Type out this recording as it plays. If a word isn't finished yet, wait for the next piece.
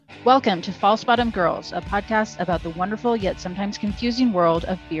Welcome to False Bottom Girls, a podcast about the wonderful yet sometimes confusing world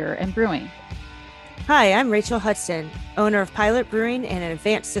of beer and brewing. Hi, I'm Rachel Hudson, owner of Pilot Brewing and an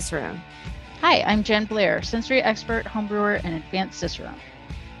advanced Cicerone. Hi, I'm Jen Blair, sensory expert, homebrewer, and advanced Cicerone.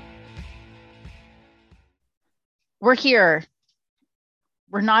 We're here.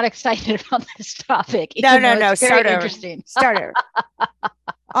 We're not excited about this topic. No. Very Start interesting. Start over.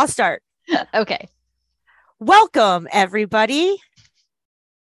 I'll start. Okay. Welcome, everybody,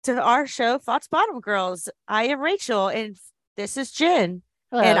 to our show, False Bottom Girls. I am Rachel, and this is Jen.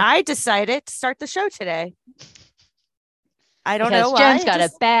 Hello. And I decided to start the show today. I don't know why. Jen's got a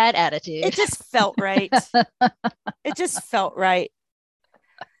bad attitude. It just felt right. It just felt right.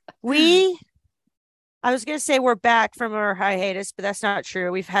 I was going to say we're back from our hiatus, but that's not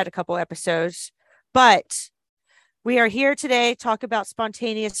true. We've had a couple episodes, but we are here today to talk about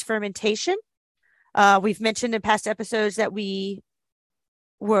spontaneous fermentation. We've mentioned in past episodes that we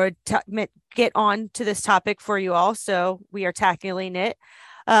would get on to this topic for you all, so we are tackling it.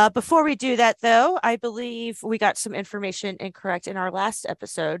 Before we do that, though, I believe we got some information incorrect in our last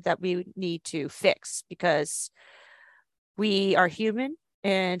episode that we need to fix because we are human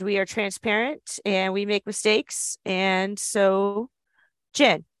and we are transparent and we make mistakes. And so,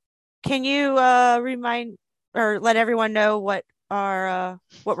 Jen, can you remind or let everyone know what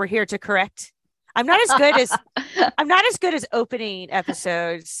we're here to correct? I'm not as good as opening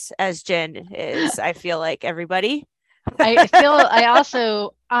episodes as Jen is. I feel like everybody. I feel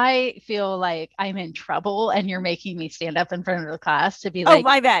like I'm in trouble and you're making me stand up in front of the class to be like, oh,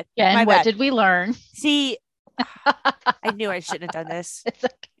 my bad. Jen, what did we learn? See, I knew I shouldn't have done this. It's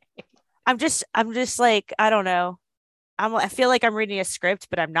okay. I'm just like, I don't know. I feel like I'm reading a script,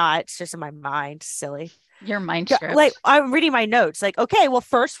 but I'm not. It's just in my mind. Silly. Your mind script. Like, I'm reading my notes. Like, okay, well,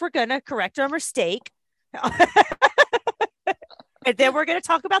 first we're going to correct our mistake. And then we're going to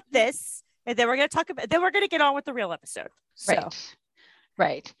talk about this. And then we're going to get on with the real episode. So.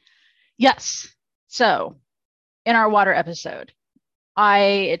 Right. Yes. So in our water episode,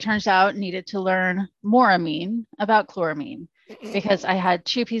 it turns out, needed to learn more about chloramine because I had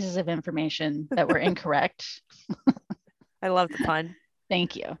two pieces of information that were incorrect. I love the pun.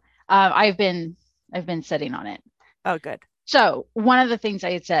 Thank you. I've been sitting on it. Oh, good. So one of the things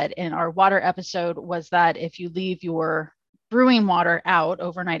I had said in our water episode was that if you leave your brewing water out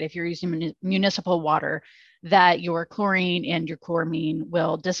overnight, if you're using municipal water, that your chlorine and your chloramine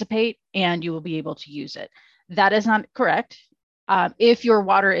will dissipate and you will be able to use it. That is not correct. If your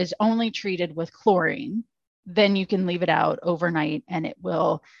water is only treated with chlorine, then you can leave it out overnight and it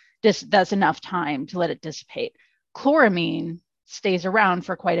will that's enough time to let it dissipate. Chloramine stays around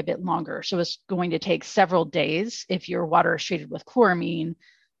for quite a bit longer. So it's going to take several days if your water is treated with chloramine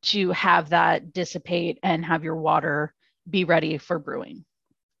to have that dissipate and have your water be ready for brewing.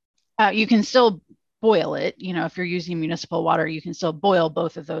 You can still boil it. If you're using municipal water, you can still boil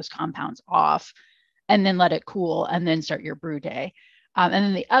both of those compounds off and then let it cool and then start your brew day. And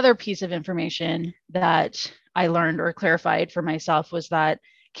then the other piece of information that I learned or clarified for myself was that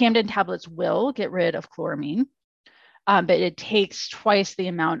Camden tablets will get rid of chloramine, but it takes twice the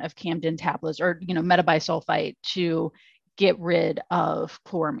amount of Camden tablets or, metabisulfite to get rid of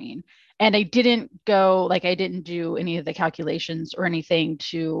chloramine. And I didn't do any of the calculations or anything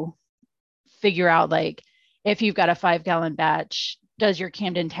to figure out, like, if you've got a 5-gallon batch, does your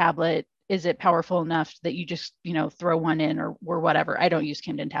Camden tablet, is it powerful enough that you just, throw one in or whatever? I don't use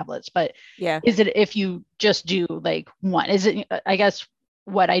Camden tablets, but yeah. Is it if you just do like one? Is it, I guess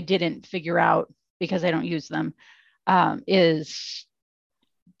what I didn't figure out because I don't use them is,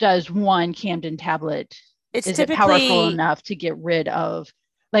 does one Camden tablet, is it powerful enough to get rid of,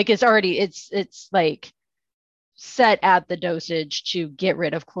 like, it's like set at the dosage to get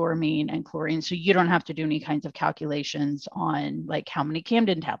rid of chloramine and chlorine, so you don't have to do any kinds of calculations on like how many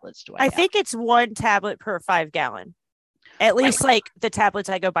Camden tablets do I have. think it's one tablet per 5-gallon, at least, like the tablets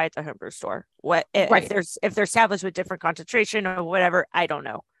I go buy at the homebrew store. If there's tablets with different concentration or whatever, I don't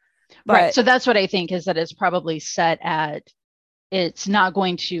know, but right. So that's what I think, is that it's probably set at, it's not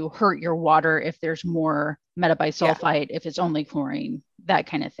going to hurt your water if there's more metabisulfite, if it's only chlorine, that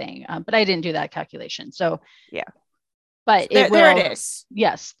kind of thing. But I didn't do that calculation. So yeah. But there it is.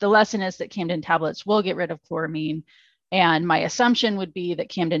 Yes, the lesson is that Camden tablets will get rid of chloramine. And my assumption would be that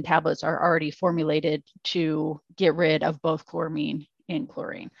Camden tablets are already formulated to get rid of both chloramine and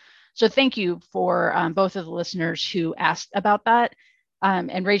chlorine. So thank you for both of the listeners who asked about that.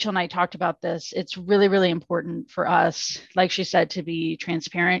 And Rachel and I talked about this. It's really, really important for us, like she said, to be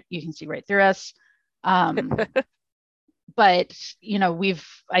transparent. You can see right through us. But,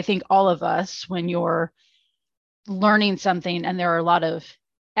 I think all of us, when you're learning something and there are a lot of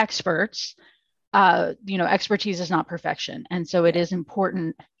experts, expertise is not perfection. And so it Yeah. is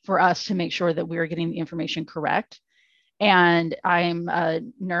important for us to make sure that we are getting the information correct. And I'm a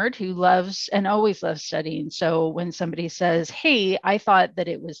nerd who loves and always loves studying. So when somebody says, hey, I thought that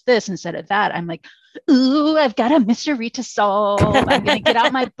it was this instead of that, I'm like, ooh, I've got a mystery to solve. I'm going to get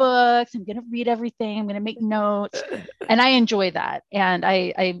out my books. I'm going to read everything. I'm going to make notes. And I enjoy that. And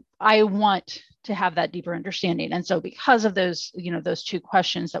I want to have that deeper understanding. And so because of those two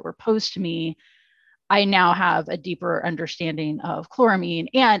questions that were posed to me, I now have a deeper understanding of chloramine,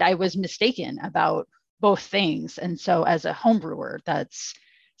 and I was mistaken about both things. And so as a home brewer, that's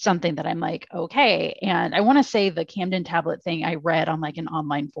something that I'm like, okay. And I want to say the Camden tablet thing I read on like an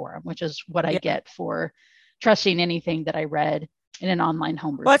online forum, which is what I Yeah. get for trusting anything that I read in an online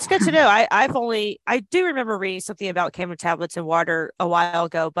homebrew Well, it's good to forum. know. I do remember reading something about camel tablets and water a while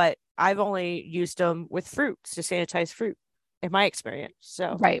ago, but I've only used them with fruits to sanitize fruit in my experience.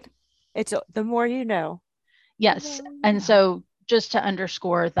 So Right. it's the more you know. The Yes. more you And know. so just to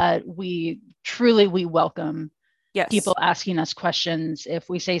underscore that we welcome people Yes. asking us questions. If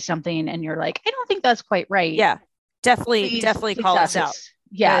we say something and you're like, I don't think that's quite right, Yeah. Definitely, please call ask us out us.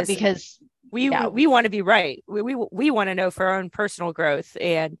 Yeah, because because yeah, we want to be right. We want to know for our own personal growth,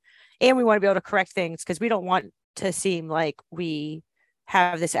 and we want to be able to correct things because we don't want to seem like we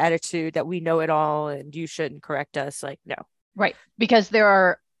have this attitude that we know it all and you shouldn't correct us. Like, no. right. Because there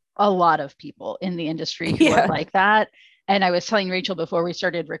are a lot of people in the industry who are Yeah. like that. And I was telling Rachel before we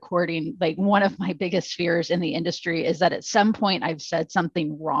started recording, like one of my biggest fears in the industry is that at some point I've said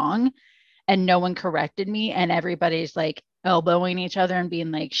something wrong and no one corrected me, and everybody's like elbowing each other and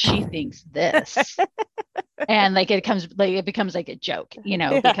being like, she thinks this. And like it becomes like a joke,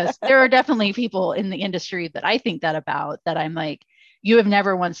 Yeah. because there are definitely people in the industry that I think that about, that I'm like, you have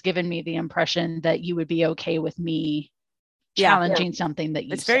never once given me the impression that you would be okay with me Yeah. challenging something that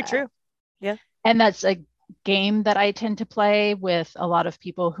you It's very said. true. Yeah. And that's a game that I tend to play with a lot of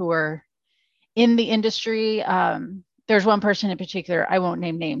people who are in the industry. There's one person in particular, I won't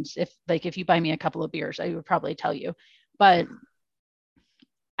name names. If you buy me a couple of beers, I would probably tell you. But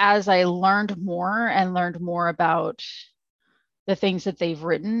as I learned more about the things that they've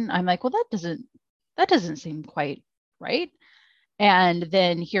written, I'm like, well, that doesn't seem quite right. And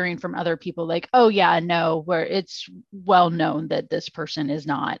then hearing from other people like, oh yeah, no, where it's well known that this person is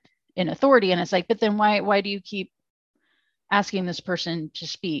not in authority. And it's like, but then why do you keep asking this person to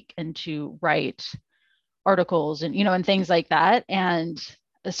speak and to write articles and and things like that? And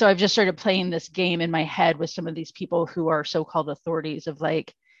so I've just started playing this game in my head with some of these people who are so-called authorities of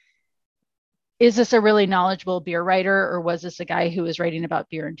like, is this a really knowledgeable beer writer, or was this a guy who was writing about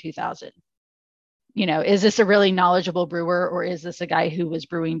beer in 2000? Is this a really knowledgeable brewer, or is this a guy who was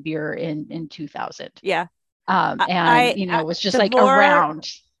brewing beer in 2000? Yeah. And was just like around.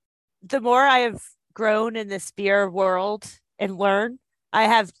 The more I have grown in this beer world and learn, I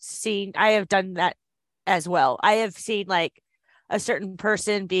have done that as well. I have seen like a certain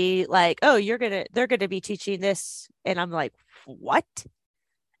person be like, oh, they're gonna be teaching this. And I'm like, what?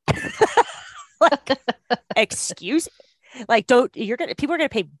 Like, excuse me? Like, people are gonna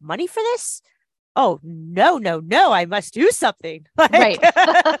pay money for this? Oh, no, no, no, I must do something. Like, Right.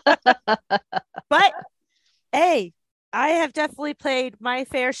 but hey, I have definitely played my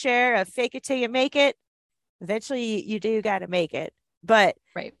fair share of fake it till you make it. Eventually you do got to make it. But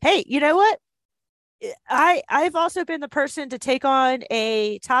Right. hey, you know what? I've also been the person to take on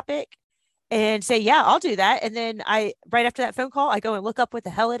a topic and say, yeah, I'll do that. And then right after that phone call, I go and look up what the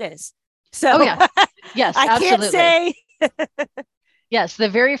hell it is. So Oh yeah. Yes, I can't absolutely. say. Yes, the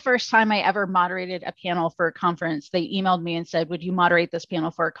very first time I ever moderated a panel for a conference, they emailed me and said, would you moderate this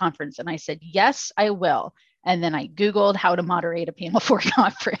panel for a conference? And I said, yes, I will. And then I Googled how to moderate a panel for a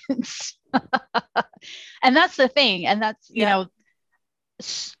conference. And that's the thing. And that's,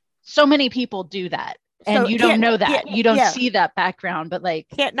 so many people do that. And you don't know that. You don't see that background, but like,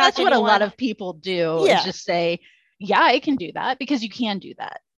 that's what a lot of people do, is just say, yeah, I can do that, because you can do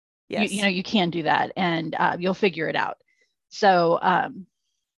that. Yes. You can do that, and you'll figure it out. So,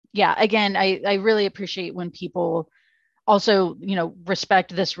 again, I really appreciate when people also,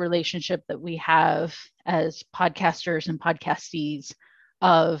 respect this relationship that we have as podcasters and podcastees,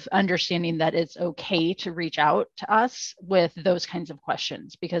 of understanding that it's okay to reach out to us with those kinds of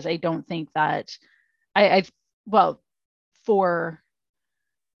questions, because I don't think that well, for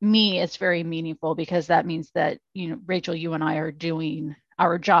me, it's very meaningful, because that means that, Rachel, you and I are doing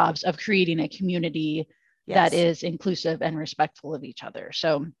our jobs of creating a community that is inclusive and respectful of each other.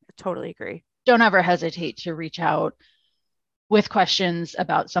 So I totally agree. Don't ever hesitate to reach out with questions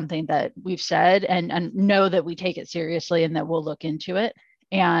about something that we've said, and know that we take it seriously and that we'll look into it.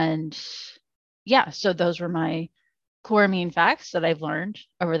 And yeah, so those were my chloramine facts that I've learned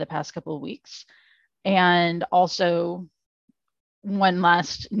over the past couple of weeks. And also, one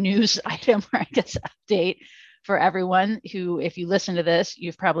last news item, or I guess update for everyone who, if you listen to this,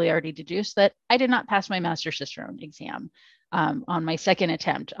 you've probably already deduced that I did not pass my Master Cicerone exam. On my second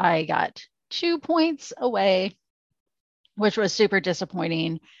attempt, I got 2 points away, which was super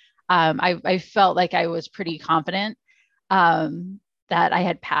disappointing. I felt like I was pretty confident that I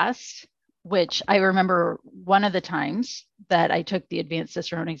had passed, which I remember one of the times that I took the advanced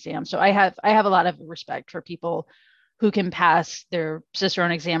Cicerone exam. So I have a lot of respect for people who can pass their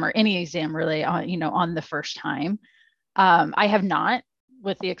Cicerone exam or any exam really on the first time. I have not,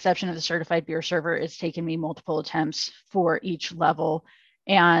 with the exception of the certified beer server. It's taken me multiple attempts for each level.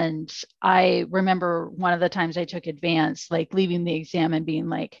 And I remember one of the times I took advanced, like leaving the exam and being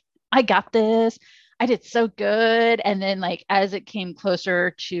like, I got this. I did so good. And then, like, as it came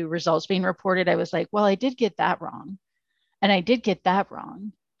closer to results being reported, I was like, well, I did get that wrong. And I did get that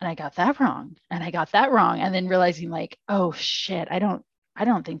wrong. And I got that wrong. And I got that wrong. And then realizing, like, oh shit, I don't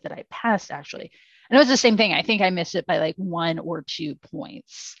think that I passed actually. And it was the same thing. I think I missed it by like 1 or 2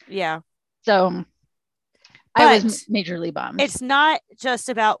 points. Yeah. So I was majorly bummed. It's not just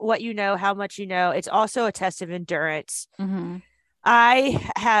about what you know, how much you know. It's also a test of endurance. Mm-hmm.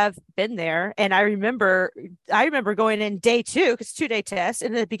 I have been there, and I remember going in day 2, because 2-day test,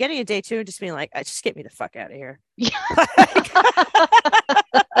 and at the beginning of day 2, and just being like, just get me the fuck out of here.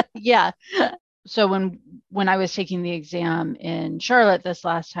 Yeah. So when I was taking the exam in Charlotte this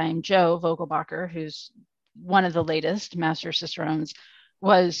last time, Joe Vogelbacher, who's one of the latest Master Cicerones,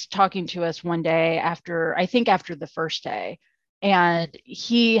 was talking to us one day after the first day. And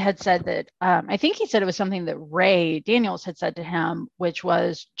he had said that, I think he said it was something that Ray Daniels had said to him, which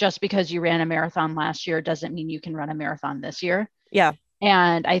was, just because you ran a marathon last year doesn't mean you can run a marathon this year. Yeah.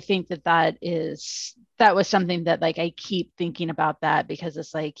 And I think that was something that, like, I keep thinking about that, because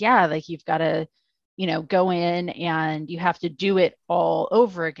it's like, yeah, like, you've got to, go in and you have to do it all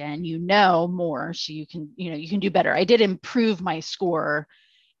over again, more, so you can do better. I did improve my score,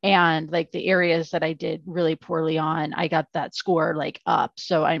 and like the areas that I did really poorly on, I got that score like up.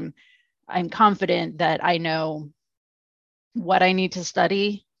 So I'm confident that I know what I need to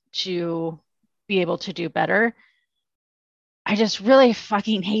study to be able to do better. I just really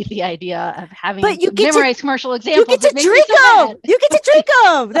fucking hate the idea of having to memorize commercial examples. You get to drink them. You get to drink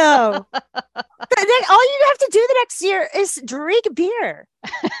them. No. Then all you have to do the next year is drink beer.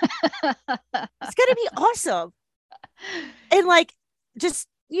 It's going to be awesome. And like, just,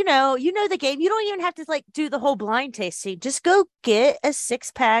 you know the game. You don't even have to like do the whole blind tasting. Just go get a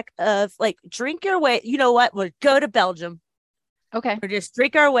 6-pack of, like, drink your way. You know what? We'll go to Belgium. Okay. Or just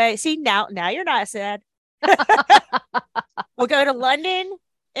drink our way. See, now you're not sad. We'll go to London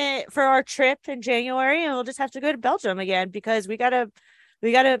for our trip in January, and we'll just have to go to Belgium again, because we gotta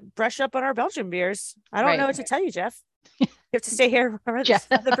brush up on our Belgian beers. I don't know what to tell you, Jeff. You have to stay here for Jeff.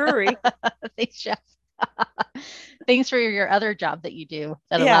 the brewery. Thanks, Jeff. Thanks for your other job that you do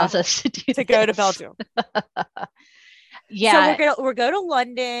that allows us to go to Belgium. Yeah. So we're going to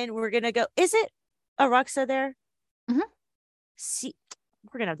London. We're gonna go. Is it Aroxa there? Mm-hmm. See,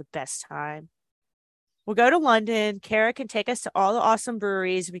 we're gonna have the best time. We'll go to London. Kara can take us to all the awesome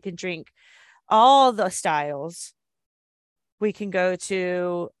breweries. We can drink all the styles. We can go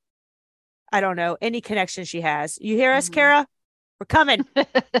to, I don't know, any connection she has. You hear us, Kara? We're coming.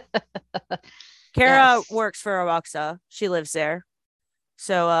 Kara works for Aroxa. She lives there.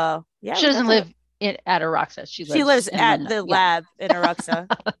 So, yeah. She doesn't live at Aroxa. She lives at the lab in Aroxa.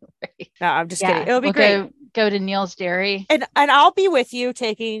 Right. No, I'm just kidding. It'll be great. Go to Neil's Dairy. And I'll be with you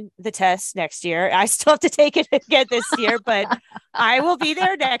taking the test next year. I still have to take it again this year, but I will be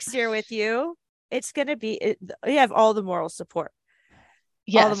there next year with you. It's going to be, you have all the moral support.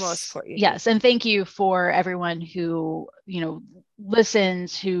 Yes. All the moral support. Yes. And thank you for everyone who,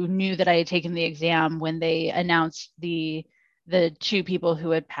 listens, who knew that I had taken the exam when they announced the 2 people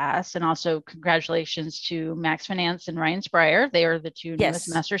who had passed. And also congratulations to Max Finance and Ryan Spryer. They are the 2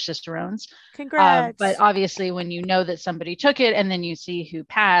 newest Master Cicerones. Congrats. But obviously when you know that somebody took it and then you see who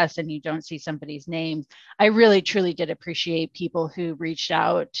passed and you don't see somebody's name, I really truly did appreciate people who reached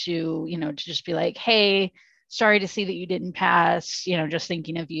out to just be like, hey, sorry to see that you didn't pass, just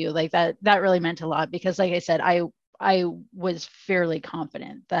thinking of you. Like that really meant a lot, because like I said, I was fairly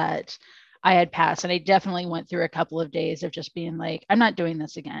confident that I had passed. And I definitely went through a couple of days of just being like, I'm not doing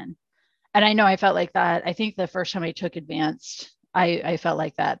this again. And I know I felt like that. I think the first time I took advanced, I felt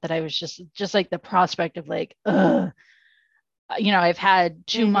like that I was just like the prospect of like, ugh, I've had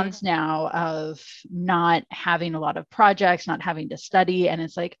 2 months Mm-hmm. now of not having a lot of projects, not having to study. And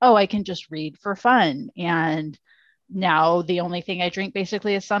it's like, oh, I can just read for fun. And now the only thing I drink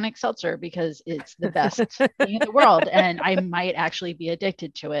basically is Sonic Seltzer because it's the best thing in the world. And I might actually be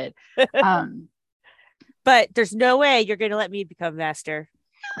addicted to it. Um, But there's no way you're going to let me become master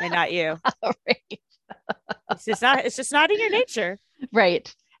and not you. right, It's just not in your nature.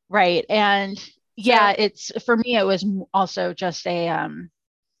 right, right. And yeah, So, it's for me, it was also just a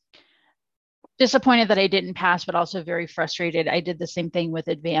disappointed that I didn't pass, but also very frustrated. I did the same thing with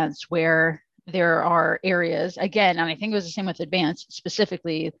advanced where there are areas again, and I think it was the same with advanced,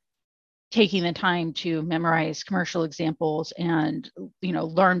 specifically taking the time to memorize commercial examples and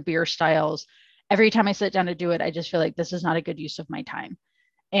learn beer styles. Every time I sit down to do it, I just feel like this is not a good use of my time.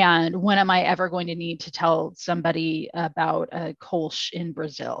 And when am I ever going to need to tell somebody about a Kolsch in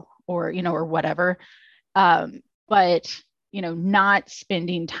Brazil or whatever? But not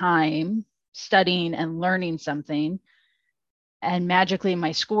spending time studying and learning something, and magically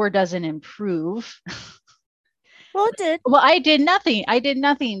my score doesn't improve. well, it did. Well, I did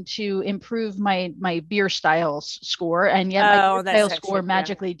nothing to improve my beer styles score, and yet my beer Oh, on that style score section. Yeah.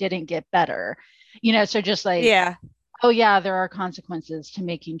 magically didn't get better. So just like, Yeah. oh yeah, there are consequences to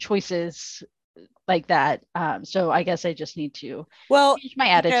making choices like that. So I guess I just need to Well, change my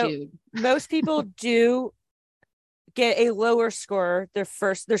attitude. most people do get a lower score their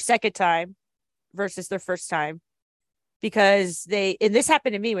second time versus their first time because and this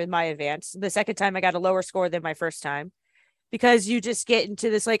happened to me with my advance. The second time I got a lower score than my first time because you just get into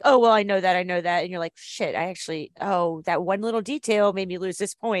this like, oh, well, I know that. And you're like, shit, that one little detail made me lose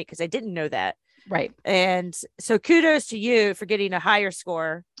this point because I didn't know that. Right. And so kudos to you for getting a higher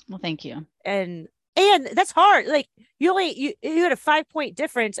score. Well, thank you. And that's hard. Like you had a 5 point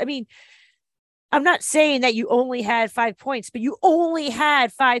difference. I mean, I'm not saying that you only had 5 points, but you only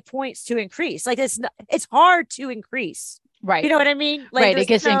had 5 points to increase. Like it's hard to increase. Right. You know what I mean? Like Right. It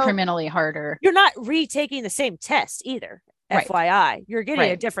gets incrementally harder. You're not retaking the same test either. Right. FYI, you're getting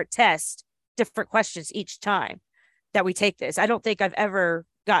right. a different test, different questions each time that we take this. I don't think I've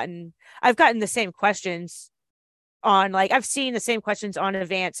gotten the same questions on I've seen the same questions on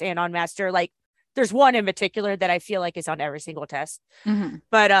advanced and on master. Like there's one in particular that I feel like is on every single test. Mm-hmm.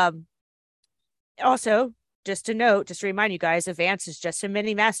 But also just to remind you guys, advanced is just a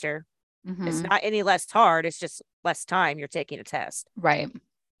mini master. Mm-hmm. It's not any less hard. It's just less time you're taking a test. Right.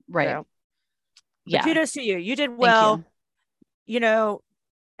 So, yeah. Kudos to you. You did well.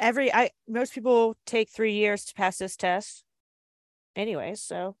 Most people take 3 years to pass this test anyway,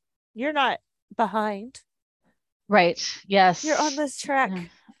 so you're not behind. Right. Yes. You're on this track.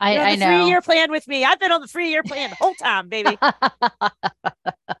 I know. 3-year plan with me. I've been on the 3-year plan the whole time, baby.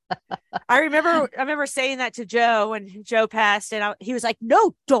 I remember saying that to Joe when Joe passed, and he was like,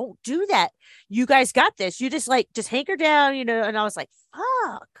 "No, don't do that. You guys got this. You just hanker down, And I was like,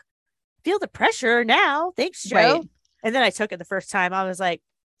 "Fuck, feel the pressure now. Thanks, Joe." Right. And then I took it the first time. I was like,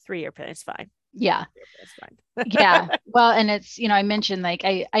 3-year plan is fine. Yeah, it's fine. Yeah. Well, and it's I mentioned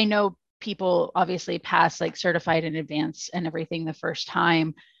I know people obviously pass certified in advance and everything the first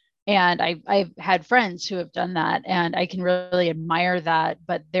time. And I've had friends who have done that, and I can really admire that,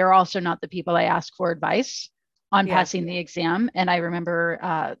 but they're also not the people I ask for advice on passing the exam. And I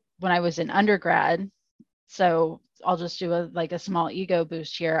remember when I was in undergrad, so I'll just do a small ego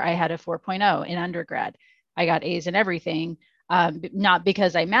boost here. I had a 4.0 in undergrad. I got A's in everything, not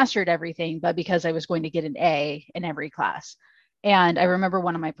because I mastered everything, but because I was going to get an A in every class. And I remember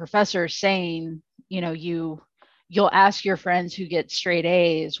one of my professors saying, you'll ask your friends who get straight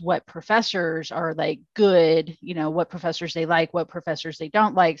A's what professors are good, what professors they like, what professors they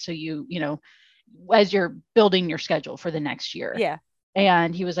don't like. So as you're building your schedule for the next year. Yeah.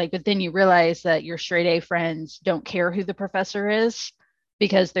 And he was like, but then you realize that your straight A friends don't care who the professor is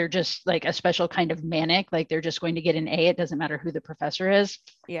because they're just a special kind of manic. They're just going to get an A. It doesn't matter who the professor is.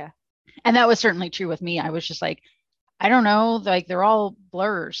 Yeah. And that was certainly true with me. I was just I don't know, they're all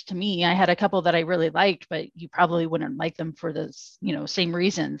blurs to me. I had a couple that I really liked, but you probably wouldn't like them for the, same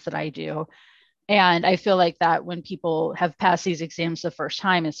reasons that I do. And I feel like that when people have passed these exams the first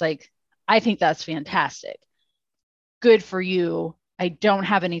time, it's I think that's fantastic. Good for you. I don't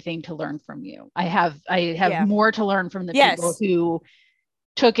have anything to learn from you. I have more to learn from the people who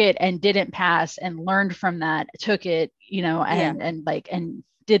took it and didn't pass and learned from that, took it, and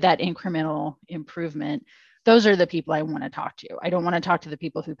did that incremental improvement. Those are the people I want to talk to. I don't want to talk to the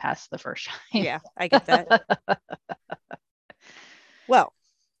people who passed the first time. Yeah, I get that. Well,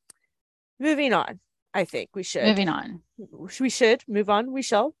 moving on. I think we should. Moving on. We should move on. We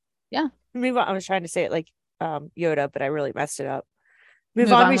shall. Yeah. Move on. I was trying to say it Yoda, but I really messed it up.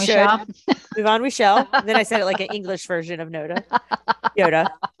 Move on, we shall. Move on, we shall. Then I said it like an English version of Yoda.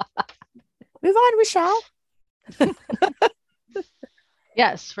 Move on, we shall.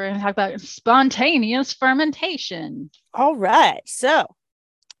 Yes, we're going to talk about spontaneous fermentation. All right. So,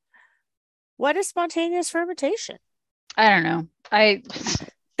 what is spontaneous fermentation? I don't know.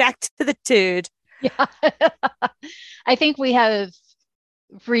 Back to the dude. Yeah. I think we have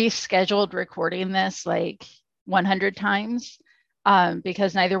rescheduled recording this like 100 times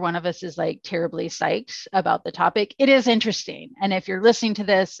because neither one of us is like terribly psyched about the topic. It is interesting. And if you're listening to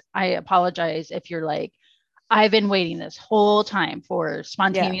this, I apologize if you're like, I've been waiting this whole time for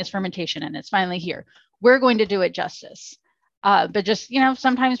spontaneous fermentation and it's finally here. We're going to do it justice. But just,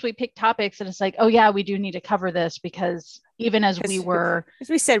 sometimes we pick topics and it's like, oh yeah, we do need to cover this because even as we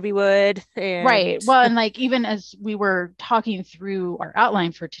said we would. Right. Well, and like, even as we were talking through our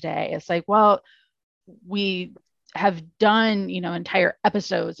outline for today, it's like, well, we have done, entire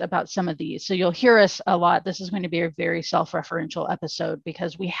episodes about some of these. So you'll hear us a lot. This is going to be a very self-referential episode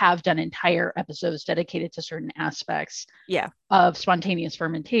because we have done entire episodes dedicated to certain aspects of spontaneous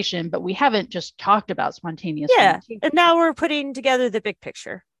fermentation, but we haven't just talked about spontaneous fermentation. And now we're putting together the big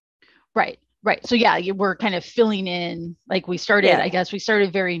picture. Right. So we're kind of filling in, like we started, I guess we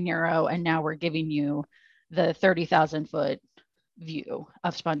started very narrow and now we're giving you the 30,000 foot view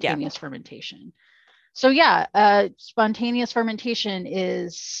of spontaneous fermentation. So spontaneous fermentation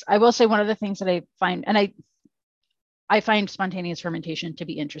is, I will say, one of the things that I find, and I find spontaneous fermentation to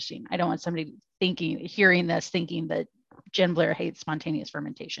be interesting. I don't want somebody hearing this thinking that Jen Blair hates spontaneous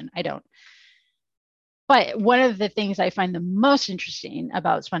fermentation. I don't. But one of the things I find the most interesting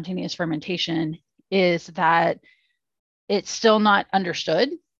about spontaneous fermentation is that it's still not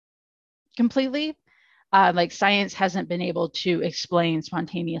understood completely. Like science hasn't been able to explain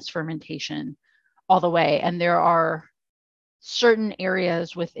spontaneous fermentation all the way. And there are certain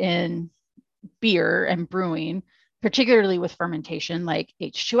areas within beer and brewing, particularly with fermentation, like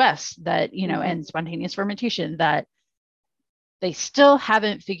H2S that, and spontaneous fermentation, that they still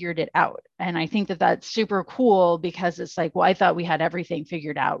haven't figured it out. And I think that that's super cool because it's like, well, I thought we had everything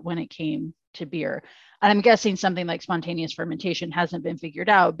figured out when it came to beer. And I'm guessing something like spontaneous fermentation hasn't been figured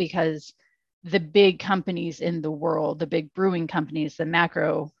out because the big companies in the world, the big brewing companies, the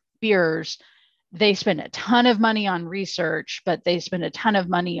macro beers, they spend a ton of money on research, but they spend a ton of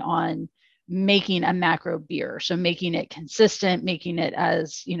money on making a macro beer. So making it consistent, making it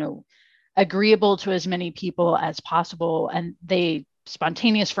as, agreeable to as many people as possible. And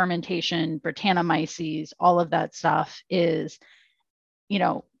spontaneous fermentation, Brettanomyces, all of that stuff is,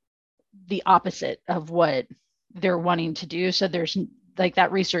 the opposite of what they're wanting to do. So there's like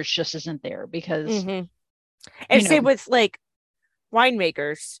that research just isn't there because. And same with like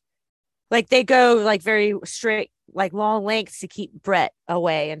winemakers. Like they go like very straight, like long lengths to keep Brett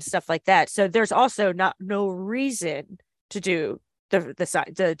away and stuff like that. So there's also no reason to do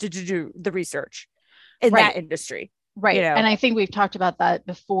the research in that industry. Right. And I think we've talked about that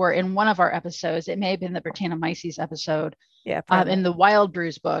before in one of our episodes. It may have been the Brettanomyces episode. In the Wild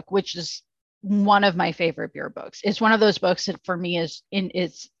Brews book, which is one of my favorite beer books. It's one of those books that for me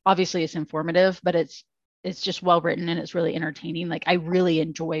it's obviously it's informative, but it's just well written and it's really entertaining. Like I really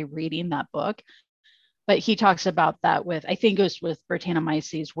enjoy reading that book. But he talks about that with, I think it was with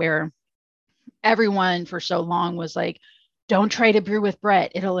Brettanomyces, where everyone for so long was like, don't try to brew with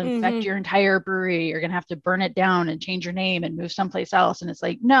Brett. It'll infect your entire brewery. You're going to have to burn it down and change your name and move someplace else. And it's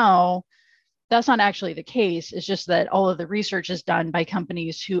like, no, that's not actually the case. It's just that all of the research is done by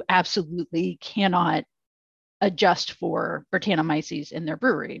companies who absolutely cannot adjust for Brettanomyces in their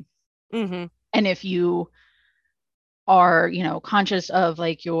brewery. And if you are, conscious of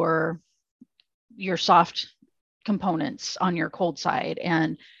like your soft components on your cold side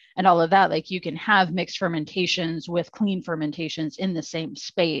and all of that, like you can have mixed fermentations with clean fermentations in the same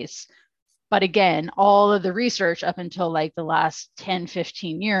space. But again, all of the research up until like the last 10,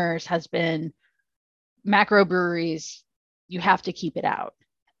 15 years has been macro breweries, you have to keep it out.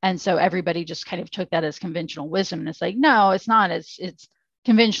 And so everybody just kind of took that as conventional wisdom. And it's like, no, it's not. It's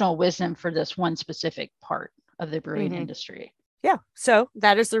conventional wisdom for this one specific part of the brewing industry. Yeah. So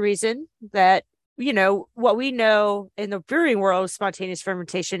that is the reason that, what we know in the brewing world, spontaneous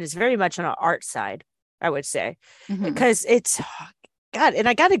fermentation is very much on an art side, I would say, because it's God. And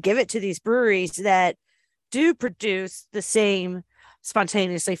I got to give it to these breweries that do produce the same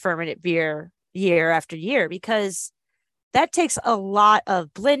spontaneously fermented beer year after year, because that takes a lot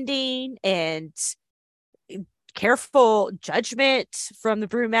of blending and careful judgment from the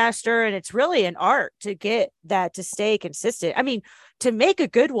brewmaster. And it's really an art to get that to stay consistent. I mean, to make a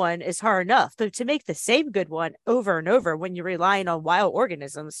good one is hard enough, but to make the same good one over and over when you're relying on wild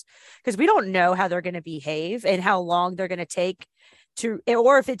organisms, because we don't know how they're going to behave and how long they're going to take to,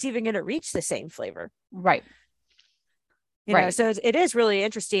 or if it's even going to reach the same flavor. Right. You know, so it is really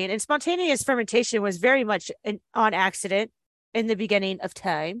interesting. And spontaneous fermentation was very much on accident in the beginning of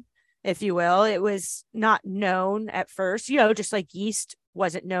time, if you will. It was not known at first, you know, just like yeast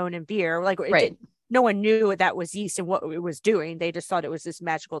wasn't known in beer. Like no one knew that was yeast and what it was doing. They just thought it was this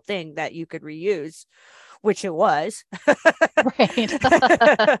magical thing that you could reuse, which it was. Right.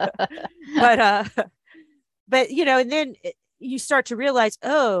 But, you know, and then you start to realize,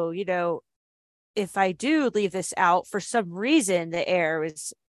 oh, you know, if I do leave this out for some reason, the air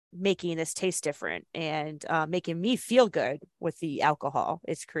is making this taste different and making me feel good with the alcohol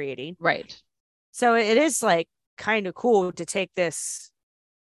it's creating. Right. So it is like kind of cool to take this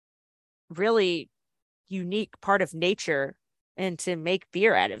really unique part of nature and to make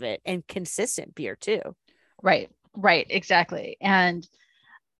beer out of it, and consistent beer too. Right. Exactly. And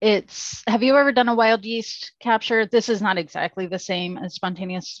have you ever done a wild yeast capture? This is not exactly the same as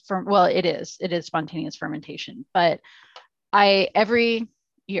spontaneous well, it is spontaneous fermentation, but every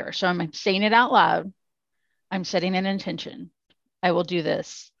year, so I'm saying it out loud, I'm setting an intention. I will do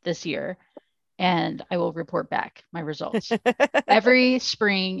this year and I will report back my results. Every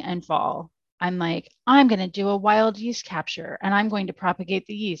spring and fall, I'm like, I'm going to do a wild yeast capture and I'm going to propagate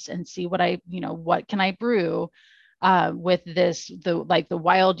the yeast and see what what can I brew with the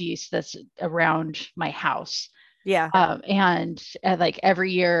wild yeast that's around my house. Yeah. And like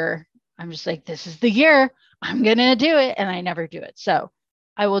every year, I'm just like, this is the year I'm going to do it. And I never do it. So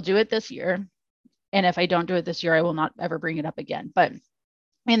I will do it this year. And if I don't do it this year, I will not ever bring it up again. But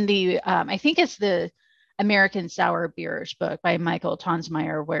in I think it's the American Sour Beers book by Michael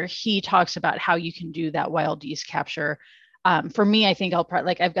Tonsmeyer, where he talks about how you can do that wild yeast capture. For me, I think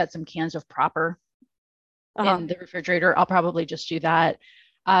I've got some cans of Proper in the refrigerator. I'll probably just do that.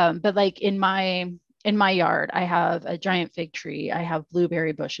 But like in my yard, I have a giant fig tree. I have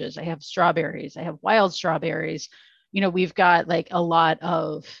blueberry bushes. I have strawberries. I have wild strawberries. You know, we've got like a lot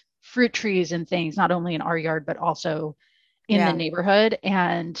of fruit trees and things, not only in our yard, but also in the neighborhood.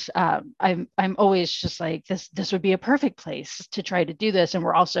 And I'm always just like, this would be a perfect place to try to do this. And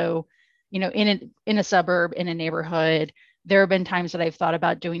we're also, you know, in a suburb, in a neighborhood. There have been times that I've thought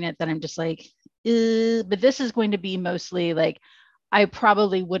about doing it that I'm just like, but this is going to be mostly like, I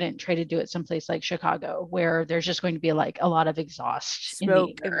probably wouldn't try to do it someplace like Chicago, where there's just going to be like a lot of exhaust,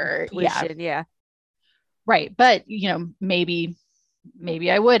 smoke, and pollution. Yeah. Right. But, you know, maybe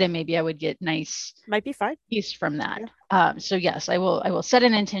I would, and maybe I would get nice, might be fine, yeast from that. Yeah. So yes, I will set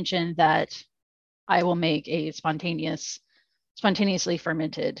an intention that I will make a spontaneously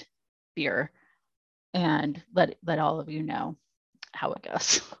fermented beer and let all of you know how it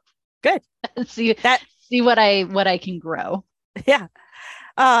goes. Good. see what I can grow. Yeah.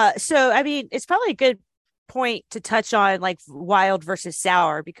 So I mean, it's probably a good point to touch on like wild versus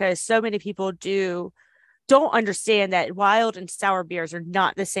sour, because so many people don't understand that wild and sour beers are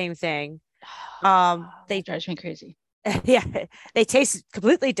not the same thing. They drives me crazy. Yeah, they taste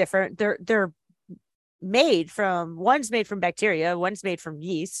completely different. They're one's made from bacteria, one's made from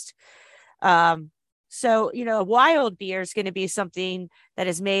yeast. So, you know, a wild beer is going to be something that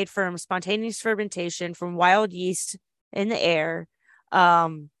is made from spontaneous fermentation from wild yeast in the air,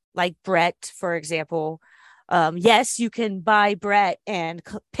 like Brett, for example. Yes, you can buy Brett and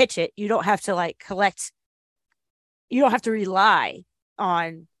pitch it. You don't have to you don't have to rely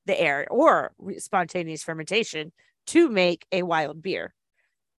on the air or spontaneous fermentation to make a wild beer.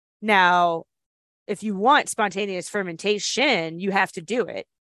 Now, if you want spontaneous fermentation, you have to do it.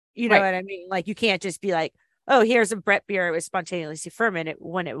 You know what I mean? Like, you can't just be like, oh, here's a Brett beer. It was spontaneously fermented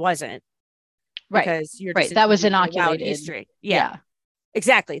when it wasn't. Right. Because you're that was inoculated. History. Yeah.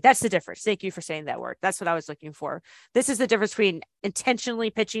 Exactly. That's the difference. Thank you for saying that word. That's what I was looking for. This is the difference between intentionally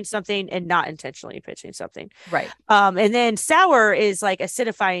pitching something and not intentionally pitching something. Right. And then sour is like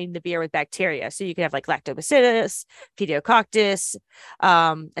acidifying the beer with bacteria. So you can have like Lactobacillus, Pediococcus,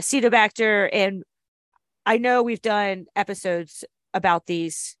 Acetobacter. And I know we've done episodes about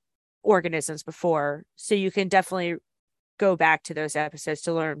these organisms before, so you can definitely go back to those episodes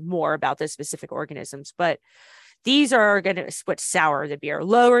to learn more about the specific organisms. But these are going to sour the beer,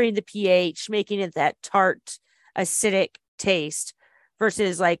 lowering the pH, making it that tart, acidic taste,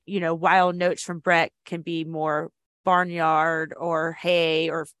 versus like, you know, wild notes from Brett can be more barnyard or hay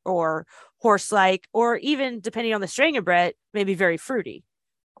or horse-like, or even depending on the strain of Brett, maybe very fruity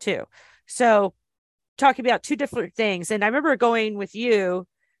too. So talking about two different things. And I remember going with you,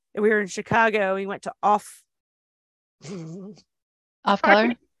 and we were in Chicago. We went to Off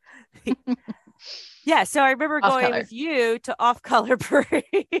color. Yeah, so I remember Off going color. with you to Off Color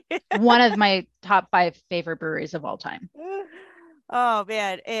Brewery. One of my top 5 favorite breweries of all time. Oh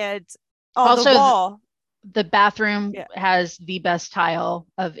man, and on the Also, wall. the bathroom Yeah. has the best tile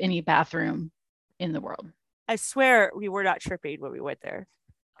of any bathroom in the world. I swear we were not tripping when we went there.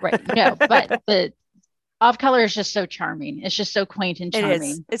 Right. No, but the Off color is just so charming. It's just so quaint and It is.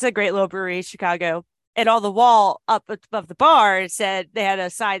 charming. It's a great little brewery in Chicago. And on the wall up above the bar, it said they had a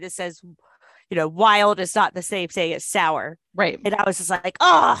sign that says, wild is not the same thing as sour. Right. And I was just like,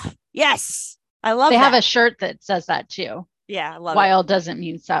 oh, yes. I love They that. have a shirt that says that too. Yeah, I love Wild doesn't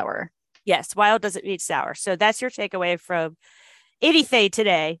mean sour. Yes, wild doesn't mean sour. So that's your takeaway from anything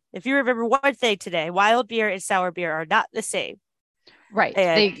today. If you remember one thing today, wild beer and sour beer are not the same. Right.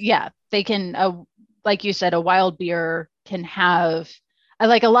 And They can, like you said, a wild beer can have,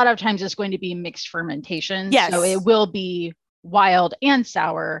 like a lot of times it's going to be mixed fermentation. Yes. So it will be wild and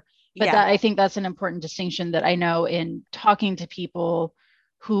sour. But yeah. I think that's an important distinction that I know in talking to people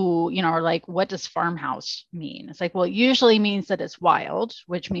who, are like, what does farmhouse mean? It's like, well, it usually means that it's wild,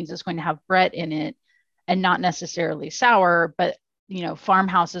 which means it's going to have Brett in it and not necessarily sour. But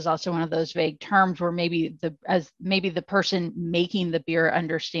farmhouse is also one of those vague terms where maybe the person making the beer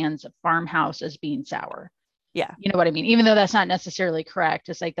understands a farmhouse as being sour. Yeah. You know what I mean? Even though that's not necessarily correct.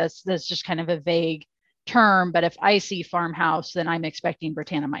 It's like that's just kind of a vague term. But if I see farmhouse, then I'm expecting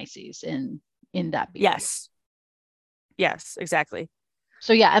Brettanomyces in that beer. Yes, exactly.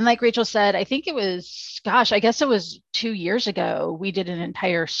 So yeah, and like Rachel said, I think it was, I guess it was 2 years ago, we did an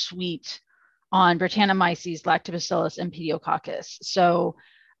entire suite on Brettanomyces, Lactobacillus, and Pediococcus. So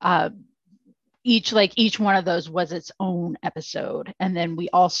each one of those was its own episode. And then we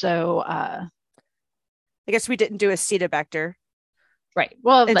also I guess we didn't do Acetobacter. Right.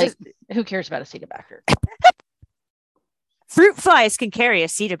 Well, who cares about Acetobacter? Fruit flies can carry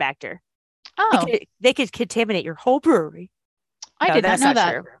Acetobacter. Oh. They could contaminate your whole brewery. I did not know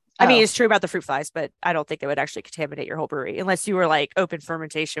that. True. I mean, it's true about the fruit flies, but I don't think they would actually contaminate your whole brewery unless you were like open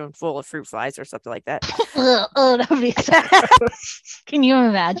fermentation full of fruit flies or something like that. Oh, that would be Can you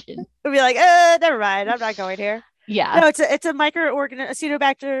imagine? It'd be like, never mind. I'm not going here. Yeah. No, it's a microorganism.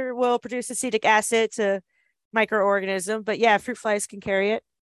 Acetobacter will produce acetic acid to microorganism, but yeah, fruit flies can carry it.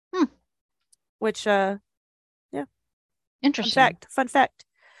 Which, yeah. Interesting. Fun fact.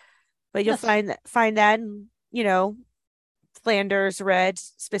 But you'll find that in, Flanders Red,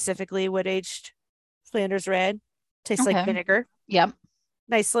 specifically wood aged Flanders Red, tastes like vinegar. Yep.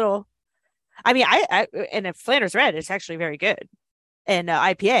 Nice little. I mean, I and a Flanders Red is actually very good, and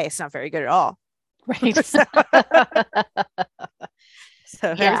IPA it's not very good at all. Right. So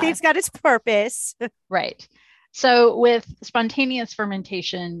everything's got its purpose. Right. So with spontaneous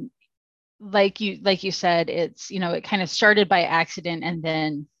fermentation, like you said, it's it kind of started by accident and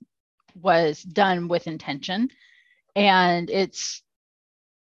then was done with intention. And it's,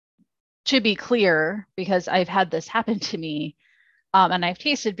 to be clear, because I've had this happen to me, and I've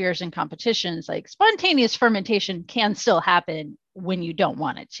tasted beers in competitions, like spontaneous fermentation can still happen when you don't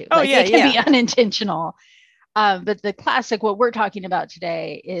want it to. It can be unintentional. But the classic, what we're talking about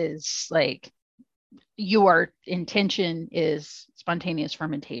today is like your intention is spontaneous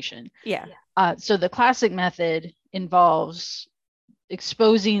fermentation. Yeah. So the classic method involves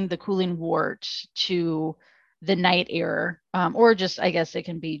exposing the cooling wort to the night air, or just, I guess it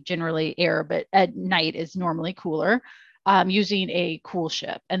can be generally air, but at night is normally cooler, using a cool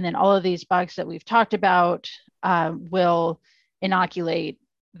ship. And then all of these bugs that we've talked about will inoculate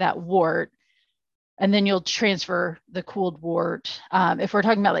that wort. And then you'll transfer the cooled wort. If we're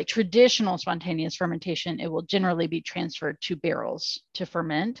talking about like traditional spontaneous fermentation, it will generally be transferred to barrels to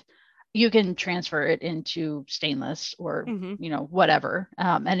ferment. You can transfer it into stainless or, whatever,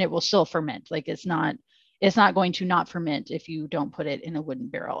 and it will still ferment. Like it's not going to not ferment if you don't put it in a wooden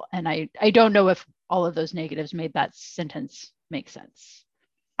barrel. And I don't know if all of those negatives made that sentence make sense.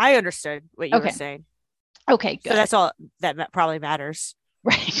 I understood what you were saying. Okay, good. So that's all that probably matters.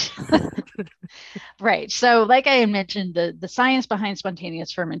 Right. Right. So like I mentioned, the science behind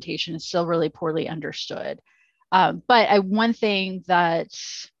spontaneous fermentation is still really poorly understood. But one thing that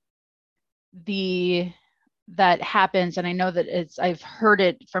happens, and I know that I've heard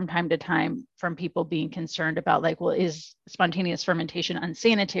it from time to time from people being concerned about like, well, is spontaneous fermentation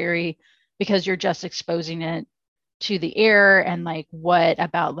unsanitary because you're just exposing it to the air, and like what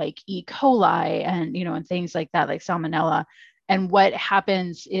about like E. coli and and things like that, like salmonella. And what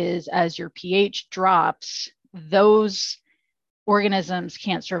happens is as your pH drops, those organisms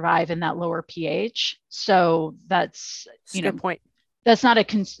can't survive in that lower pH. So that's a good point. That's not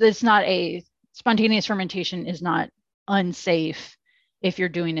a spontaneous fermentation is not unsafe if you're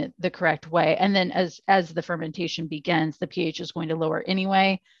doing it the correct way. And then as the fermentation begins, the pH is going to lower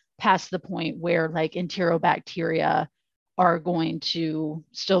anyway, past the point where like enterobacteria are going to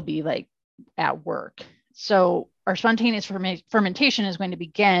still be like at work. So our spontaneous fermentation is going to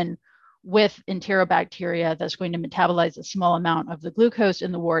begin with enterobacteria that's going to metabolize a small amount of the glucose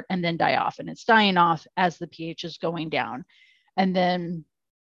in the wort and then die off. And it's dying off as the pH is going down. And then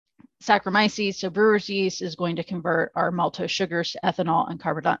Saccharomyces, so brewer's yeast, is going to convert our maltose sugars to ethanol and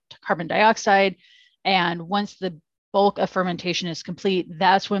carbon dioxide. And once the bulk of fermentation is complete,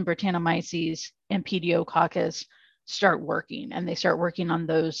 that's when Brettanomyces and Pediococcus start working. And they start working on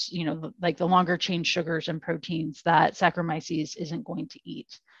those, you know, like the longer chain sugars and proteins that Saccharomyces isn't going to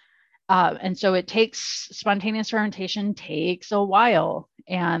eat. And so it takes, spontaneous fermentation takes a while.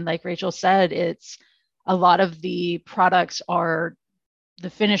 And like Rachel said, it's a lot of the products are, the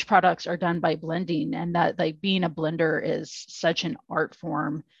finished products are done by blending, and that like being a blender is such an art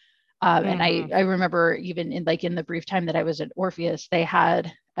form. And I remember even in the brief time that I was at Orpheus, they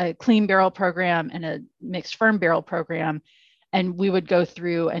had a clean barrel program and a mixed firm barrel program. And we would go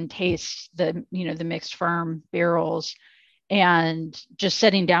through and taste the mixed firm barrels, and just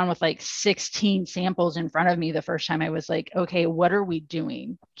sitting down with like 16 samples in front of me the first time, I was like, okay, what are we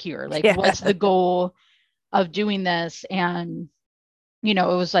doing here? Like, what's the goal of doing this? And, it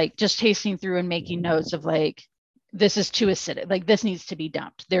was like just tasting through and making notes of like, this is too acidic. Like, this needs to be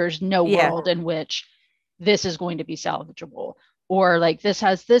dumped. There's no world in which this is going to be salvageable. Or like, this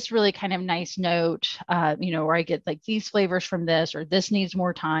has this really kind of nice note, or I get like these flavors from this, or this needs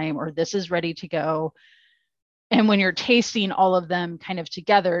more time, or this is ready to go. And when you're tasting all of them kind of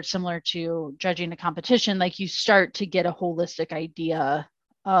together, similar to judging a competition, like you start to get a holistic idea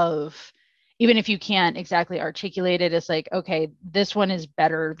of, even if you can't exactly articulate it, it's like, okay, this one is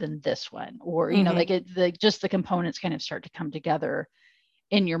better than this one, or, just the components kind of start to come together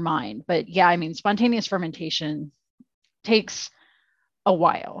in your mind. But yeah, I mean, spontaneous fermentation takes a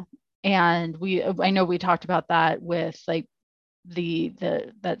while. And I know we talked about that with like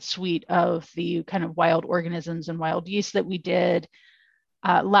that suite of the kind of wild organisms and wild yeast that we did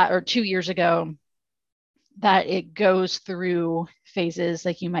 2 years ago, that it goes through phases.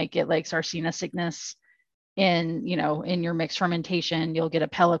 Like you might get like Sarcina cygnus in your mixed fermentation, you'll get a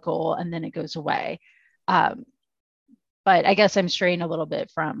pellicle and then it goes away. But I guess I'm straying a little bit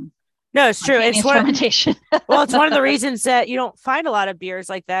from. No, it's true. It's fermentation. Well, it's one of the reasons that you don't find a lot of beers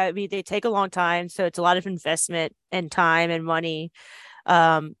like that. I mean, they take a long time, so it's a lot of investment and time and money.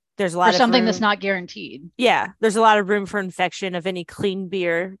 There's a lot for something that's not guaranteed. Yeah, there's a lot of room for infection of any clean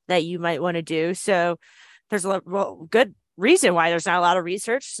beer that you might want to do. So there's a good reason why there's not a lot of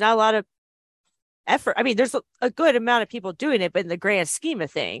research. It's not a lot of effort. I mean, there's a good amount of people doing it, but in the grand scheme of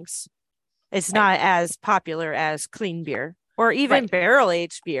things, it's not as popular as clean beer. Or even barrel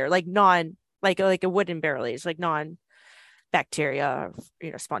aged beer, like a wooden barrel aged, like non-bacteria,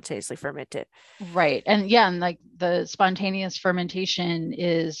 spontaneously fermented. Right. And yeah, and like the spontaneous fermentation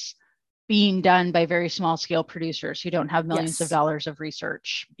is being done by very small scale producers who don't have millions of dollars of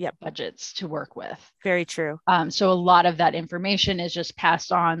research budgets to work with. Very true. So a lot of that information is just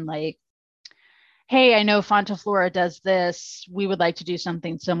passed on, like, hey, I know Fontaflora does this. We would like to do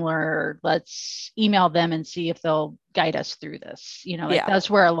something similar. Let's email them and see if they'll guide us through this. That's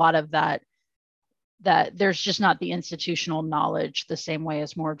where a lot of that there's just not the institutional knowledge the same way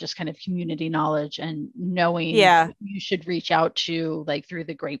as more of just kind of community knowledge and knowing you should reach out to, like, through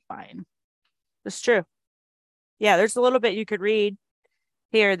the grapevine. That's true. Yeah, there's a little bit you could read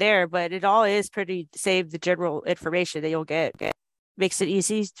here or there, but it all is pretty save the general information that you'll get. Makes it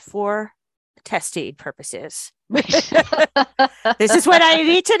easy for testing purposes. This is what I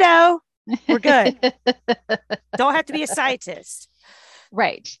need to know. We're good. Don't have to be a scientist.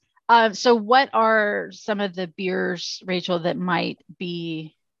 Right. So what are some of the beers, Rachel, that might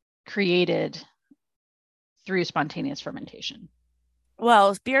be created through spontaneous fermentation?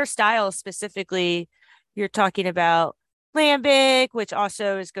 Well, beer style specifically, you're talking about lambic, which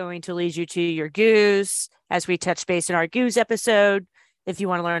also is going to lead you to your goose, as we touched base in our goose episode, if you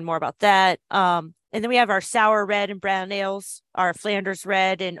want to learn more about that. And then we have our sour red and brown ales, our Flanders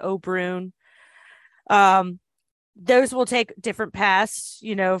red and Obrun. Those will take different paths.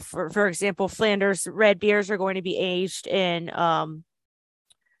 For example, Flanders red beers are going to be aged in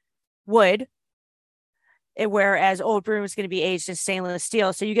wood, whereas Obrun is going to be aged in stainless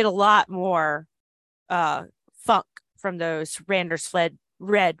steel. So you get a lot more funk from those Randers Fled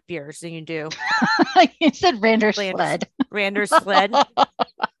red beers than you do. You said Randers Fled. Randers Fled.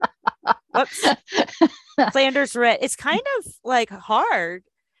 Whoops. Flanders red. It's kind of like hard.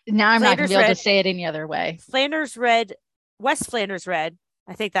 Now I'm not going to be able to say it any other way. Flanders red West Flanders Red.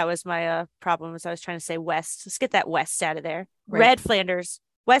 I think that was my problem, was I was trying to say West. Let's get that West out of there. Right. Red Flanders,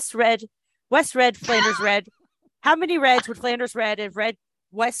 West Red, Flanders Red. How many reds would Flanders Red and Red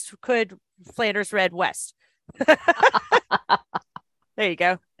West could Flanders Red West? There you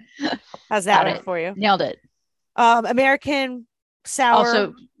go. How's that one for you? Nailed it. American sour.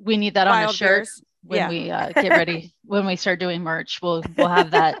 Also, we need that on a shirt beers. when we get ready. When we start doing merch, we'll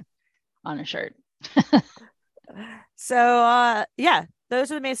have that on a shirt. So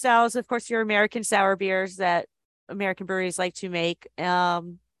those are the main styles. Of course, your American sour beers that American breweries like to make.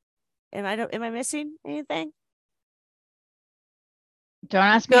 Am I missing anything? Don't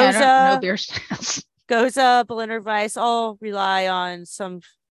ask me. I don't know beer styles. Gose, Berliner Weiss all rely on some,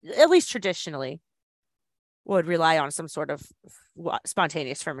 at least traditionally, would rely on some sort of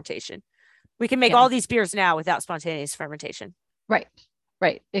spontaneous fermentation. We can make all these beers now without spontaneous fermentation. Right,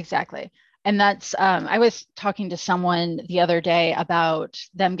 exactly. And that's, I was talking to someone the other day about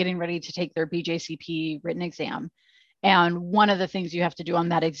them getting ready to take their BJCP written exam. And one of the things you have to do on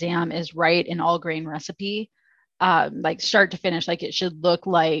that exam is write an all grain recipe, like start to finish. Like it should look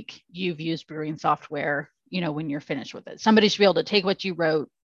like you've used brewing software, when you're finished with it. Somebody should be able to take what you wrote,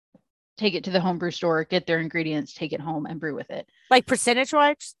 take it to the homebrew store, get their ingredients, take it home and brew with it. Like percentage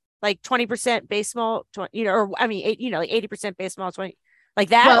wise, like 20% base malt, like 80% base malt, 20, like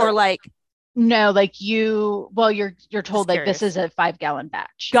that, well, or like. No, like you're told like this is a 5-gallon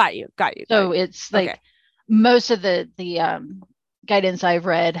batch. Got you. So it's like most of the guidance I've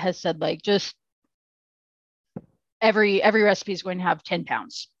read has said like just every recipe is going to have 10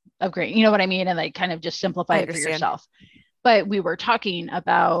 pounds of grain. You know what I mean? And like kind of just simplify it for yourself. But we were talking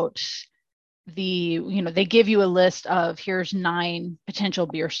about they give you a list of here's 9 potential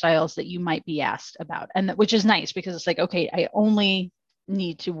beer styles that you might be asked about. And which is nice because it's like, okay, I only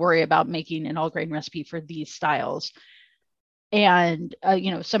need to worry about making an all grain recipe for these styles. And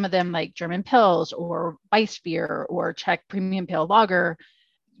some of them like German Pils or Weiss beer or Czech premium pale lager,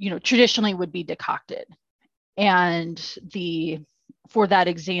 traditionally would be decocted. And for that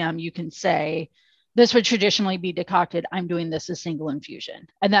exam, you can say this would traditionally be decocted. I'm doing this as single infusion.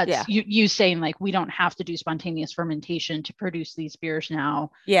 And that's you saying like, we don't have to do spontaneous fermentation to produce these beers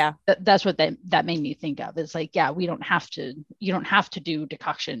now. Yeah. That's what that made me think of. It's like, you don't have to do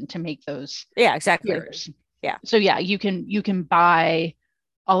decoction to make those. Yeah, exactly. Beers. Yeah. So you can buy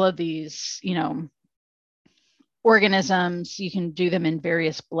all of these, organisms. You can do them in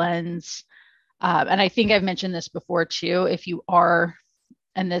various blends. And I think I've mentioned this before too. If you are,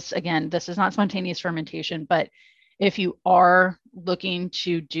 and this is not spontaneous fermentation, but if you are looking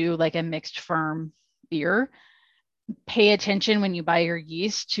to do like a mixed ferm beer, pay attention when you buy your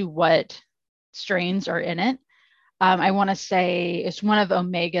yeast to what strains are in it. I want to say it's one of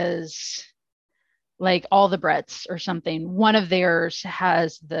Omega's, like all the Bretts or something. One of theirs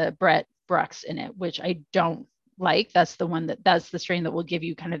has the Brett Brux in it, which I don't like. That's the strain that will give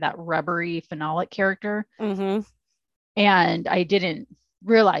you kind of that rubbery phenolic character. Mm-hmm. And I didn't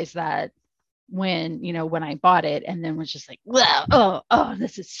realize that when I bought it, and then was just like, wow, oh,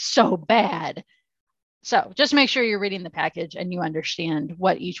 this is so bad. So just make sure you're reading the package and you understand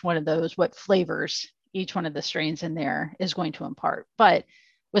what each one of those, what flavors each one of the strains in there is going to impart. But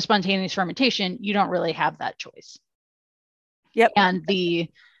with spontaneous fermentation, you don't really have that choice. Yep. And the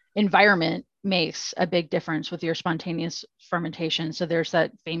environment makes a big difference with your spontaneous fermentation. So there's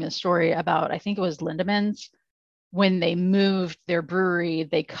that famous story about, I think it was Lindemans, when they moved their brewery,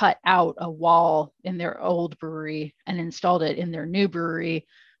 they cut out a wall in their old brewery and installed it in their new brewery.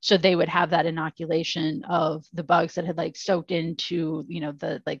 So they would have that inoculation of the bugs that had like soaked into,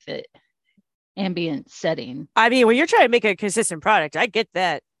 the ambient setting. I mean, when you're trying to make a consistent product, I get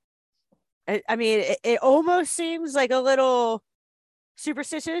that. I mean, it almost seems like a little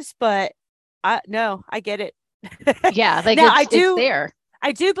superstitious, but I get it. Yeah, like now, it's there.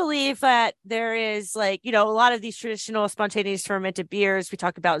 I do believe that there is like, a lot of these traditional spontaneous fermented beers. We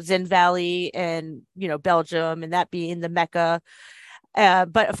talk about Zen Valley and, Belgium, and that being the Mecca.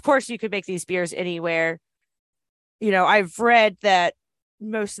 But of course you could make these beers anywhere. I've read that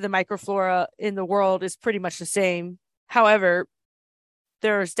most of the microflora in the world is pretty much the same. However,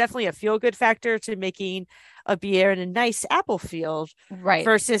 there's definitely a feel-good factor to making a beer in a nice apple field, right,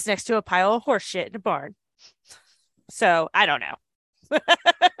 versus next to a pile of horse shit in a barn. So I don't know.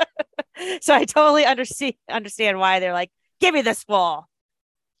 So I totally understand why they're like, give me this wall.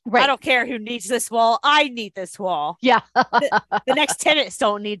 Right. I don't care who needs this wall. I need this wall. Yeah. the next tenants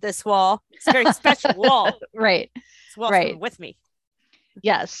don't need this wall. It's a very special wall. Right. It's well with me.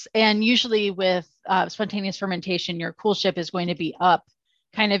 Yes. And usually with spontaneous fermentation, your cool ship is going to be up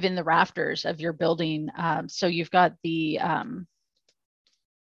kind of in the rafters of your building. So you've got the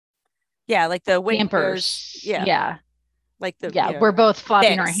like the windows. dampers. Yeah. Yeah. Like the, Yeah. We're both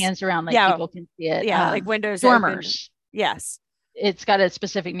flopping our fix. hands around like Yeah. people can see it. Yeah. Like windows. Dormers. Yes. It's got a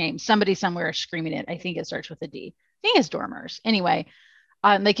specific name. Somebody somewhere is screaming it. I think it starts with a D. I think it's dormers. Anyway,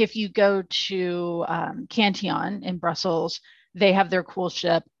 like if you go to Cantillon in Brussels, they have their cool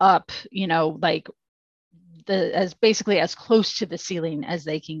ship up, you know, like as basically as close to the ceiling as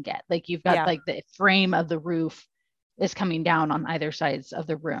they can get. Like you've got like the frame of the roof is coming down on either sides of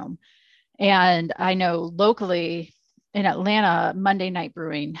the room. And I know locally in Atlanta, Monday Night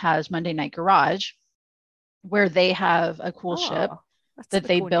Brewing has Monday Night Garage, where they have a cool ship that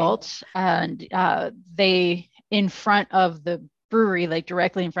they built. And they, in front of the brewery, like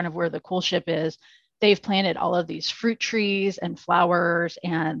directly in front of where the cool ship is, they've planted all of these fruit trees and flowers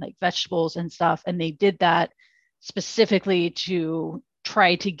and like vegetables and stuff. And they did that specifically to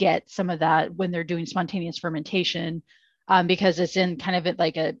try to get some of that when they're doing spontaneous fermentation, because it's in kind of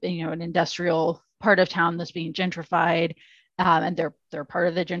like a, you know, an industrial part of town that's being gentrified. And they're part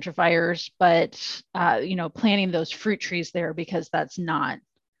of the gentrifiers, but you know, planting those fruit trees there because that's not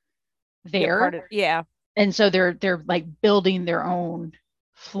there. And so they're like building their own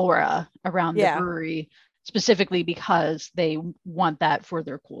flora around the brewery specifically because they want that for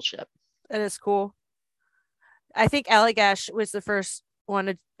their cool ship. That is cool. I think Allagash was the first one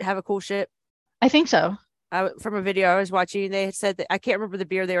to have a cool ship. I think so. From a video I was watching, they had said that, I can't remember the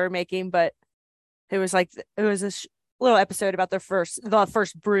beer they were making, but it was like, it was a little episode about the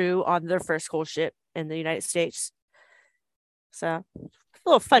first brew on their first cool ship in the United States. So a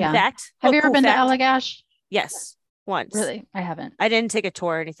little fun fact. Have you ever been to Allagash? Yes, once. Really? I haven't. I didn't take a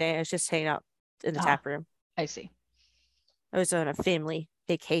tour or anything. I was just hanging out in the tap room. I see. I was on a family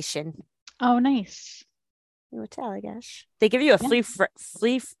vacation. Oh, nice. We went to Allagash. They give you a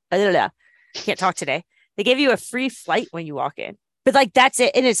can't talk today. They give you a free flight when you walk in, but like that's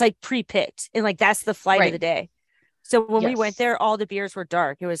it, and it's like pre-picked, and like that's the flight of the day. So when we went there, all the beers were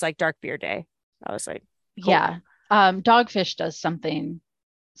dark. It was like dark beer day. I was like, cool. Yeah. Dogfish does something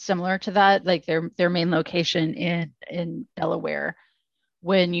similar to that. Like their main location in Delaware.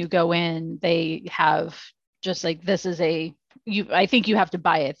 When you go in, they have just like, this is I think you have to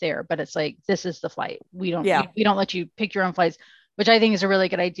buy it there, but it's like, this is the flight. We don't let you pick your own flights, which I think is a really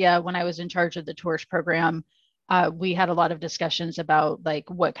good idea. When I was in charge of the tours program, we had a lot of discussions about like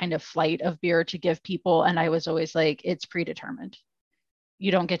what kind of flight of beer to give people. And I was always like, it's predetermined.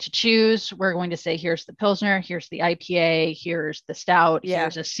 You don't get to choose. We're going to say, here's the Pilsner, here's the IPA, here's the stout,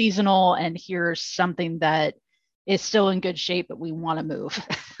 here's a seasonal, and here's something that is still in good shape, but we want to move.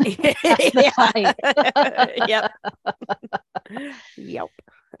 Yep.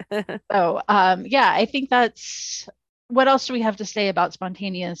 So, I think that's, what else do we have to say about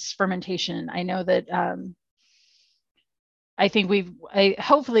spontaneous fermentation? I know that, I think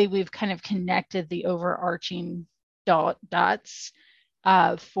hopefully we've kind of connected the overarching dots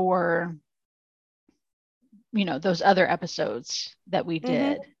for, you know, those other episodes that we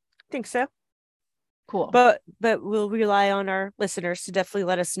did. I think so. Cool. But we'll rely on our listeners to definitely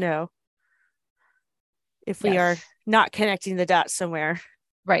let us know if we are not connecting the dots somewhere.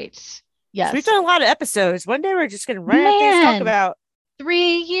 Right. Yes. So we've done a lot of episodes. One day we're just going to run out of things to talk about.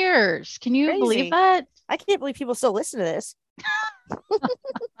 3 years. Can you believe that? I can't believe people still listen to this.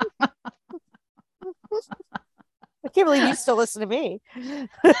 I can't believe you still listen to me.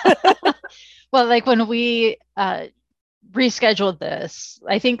 Well, like when we rescheduled this,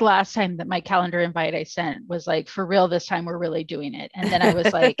 I think last time that my calendar invite I sent was like, for real, this time we're really doing it. And then I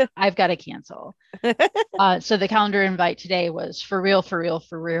was like, I've got to cancel. So the calendar invite today was for real. False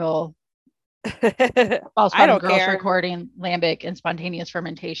Bottom Girls recording lambic and spontaneous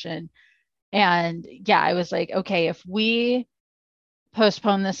fermentation. And I was like, okay, if we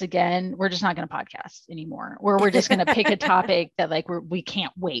postpone this again, we're just not going to podcast anymore, or we're just going to pick a topic that like we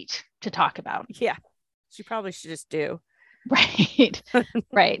can't wait to talk about. Yeah, you probably should just do. Right.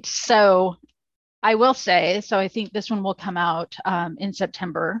 Right. So I will say, I think this one will come out in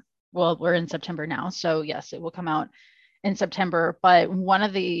September. Well, we're in September now, so yes, it will come out in September. But one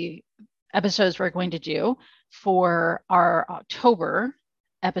of the episodes we're going to do for our October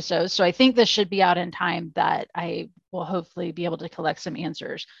episodes, so I think this should be out in time that I will hopefully be able to collect some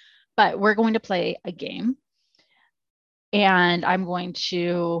answers. But we're going to play a game, and I'm going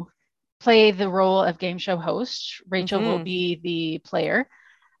to play the role of game show host. Rachel will be the player,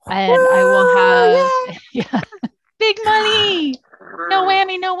 and I will have big money. No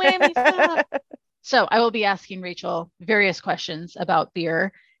whammy. Stop. So I will be asking Rachel various questions about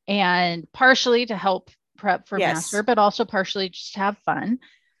beer, and partially to help prep for Yes. master, but also partially just have fun.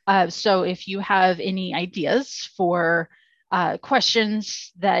 So if you have any ideas for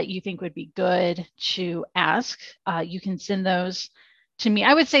questions that you think would be good to ask, you can send those to me.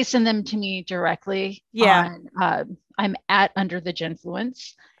 I would say send them to me directly on, I'm at Under the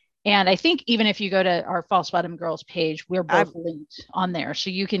Genfluence. And I think even if you go to our False Bottom Girls page, we're both linked on there. So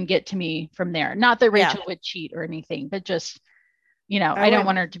you can get to me from there. Not that Rachel would cheat or anything, but just, I don't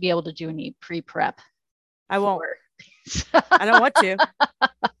want her to be able to do any pre-prep. I won't. I don't want to.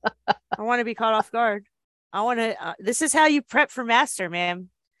 I want to be caught off guard. I want to, this is how you prep for master, man.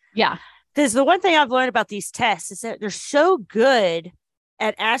 Yeah. Because the one thing I've learned about these tests is that they're so good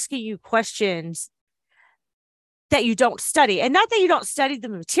at asking you questions that you don't study. And not that you don't study the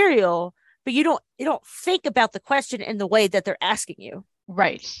material, but you don't think about the question in the way that they're asking you.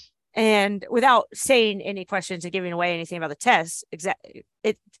 Right. And without saying any questions and giving away anything about the test, exactly,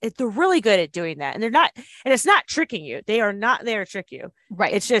 they're really good at doing that. And it's not tricking you. They are not there to trick you.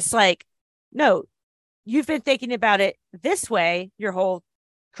 Right. It's just like, no, you've been thinking about it this way your whole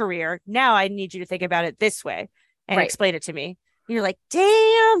career. Now I need you to think about it this way and explain it to me. And you're like,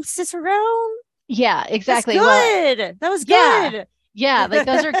 damn, Cicerone. Yeah, exactly. Good. That was good. Yeah, like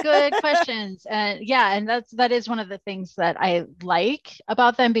those are good questions. And that is one of the things that I like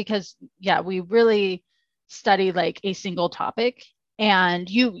about them, because we really study like a single topic. And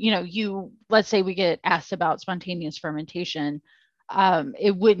you let's say we get asked about spontaneous fermentation.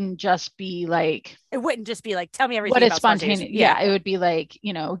 It wouldn't just be like, tell me everything what is about spontaneous. It would be like,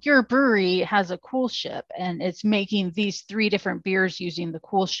 your brewery has a coolship and it's making these 3 different beers using the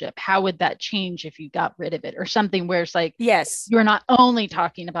coolship. How would that change if you got rid of it, or something where it's like, yes, you're not only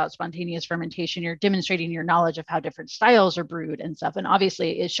talking about spontaneous fermentation, you're demonstrating your knowledge of how different styles are brewed and stuff. And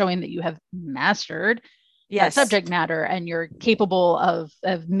obviously it's showing that you have mastered that subject matter and you're capable of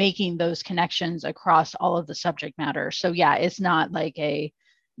making those connections across all of the subject matter. So it's not like a,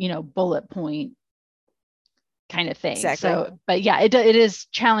 bullet point kind of thing. Exactly. So, but it is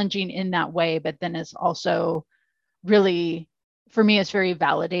challenging in that way, but then it's also really, for me, it's very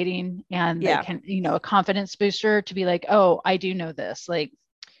validating, and it can, a confidence booster to be like, oh, I do know this. Like,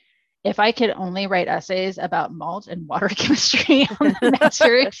 if I could only write essays about malt and water chemistry on the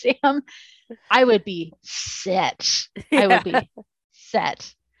master exam, I would be set. I would be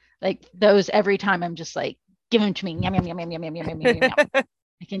set. Like those, every time I'm just like, give them to me. Yum, yum, yum, yum, yum, yum, yum, yum, yum. I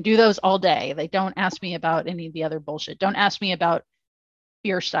can do those all day. Like, don't ask me about any of the other bullshit. Don't ask me about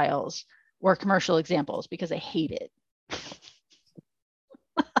beer styles or commercial examples, because I hate it.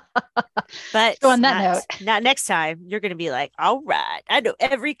 But so on that note, not next time, you're going to be like, all right, I know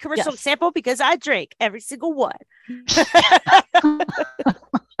every commercial example because I drink every single one.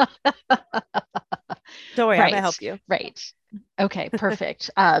 Don't worry, I'm going to help you. Right. Okay, perfect.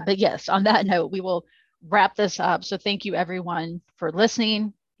 But yes, on that note, we will wrap this up. So thank you everyone for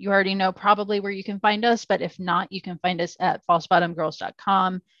listening. You already know probably where you can find us, but if not, you can find us at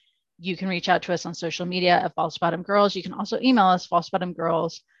falsebottomgirls.com. You can reach out to us on social media at falsebottomgirls. You can also email us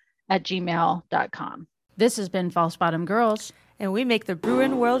falsebottomgirls@gmail.com. This has been False Bottom Girls, and we make the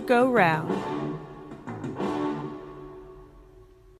brewing world go round.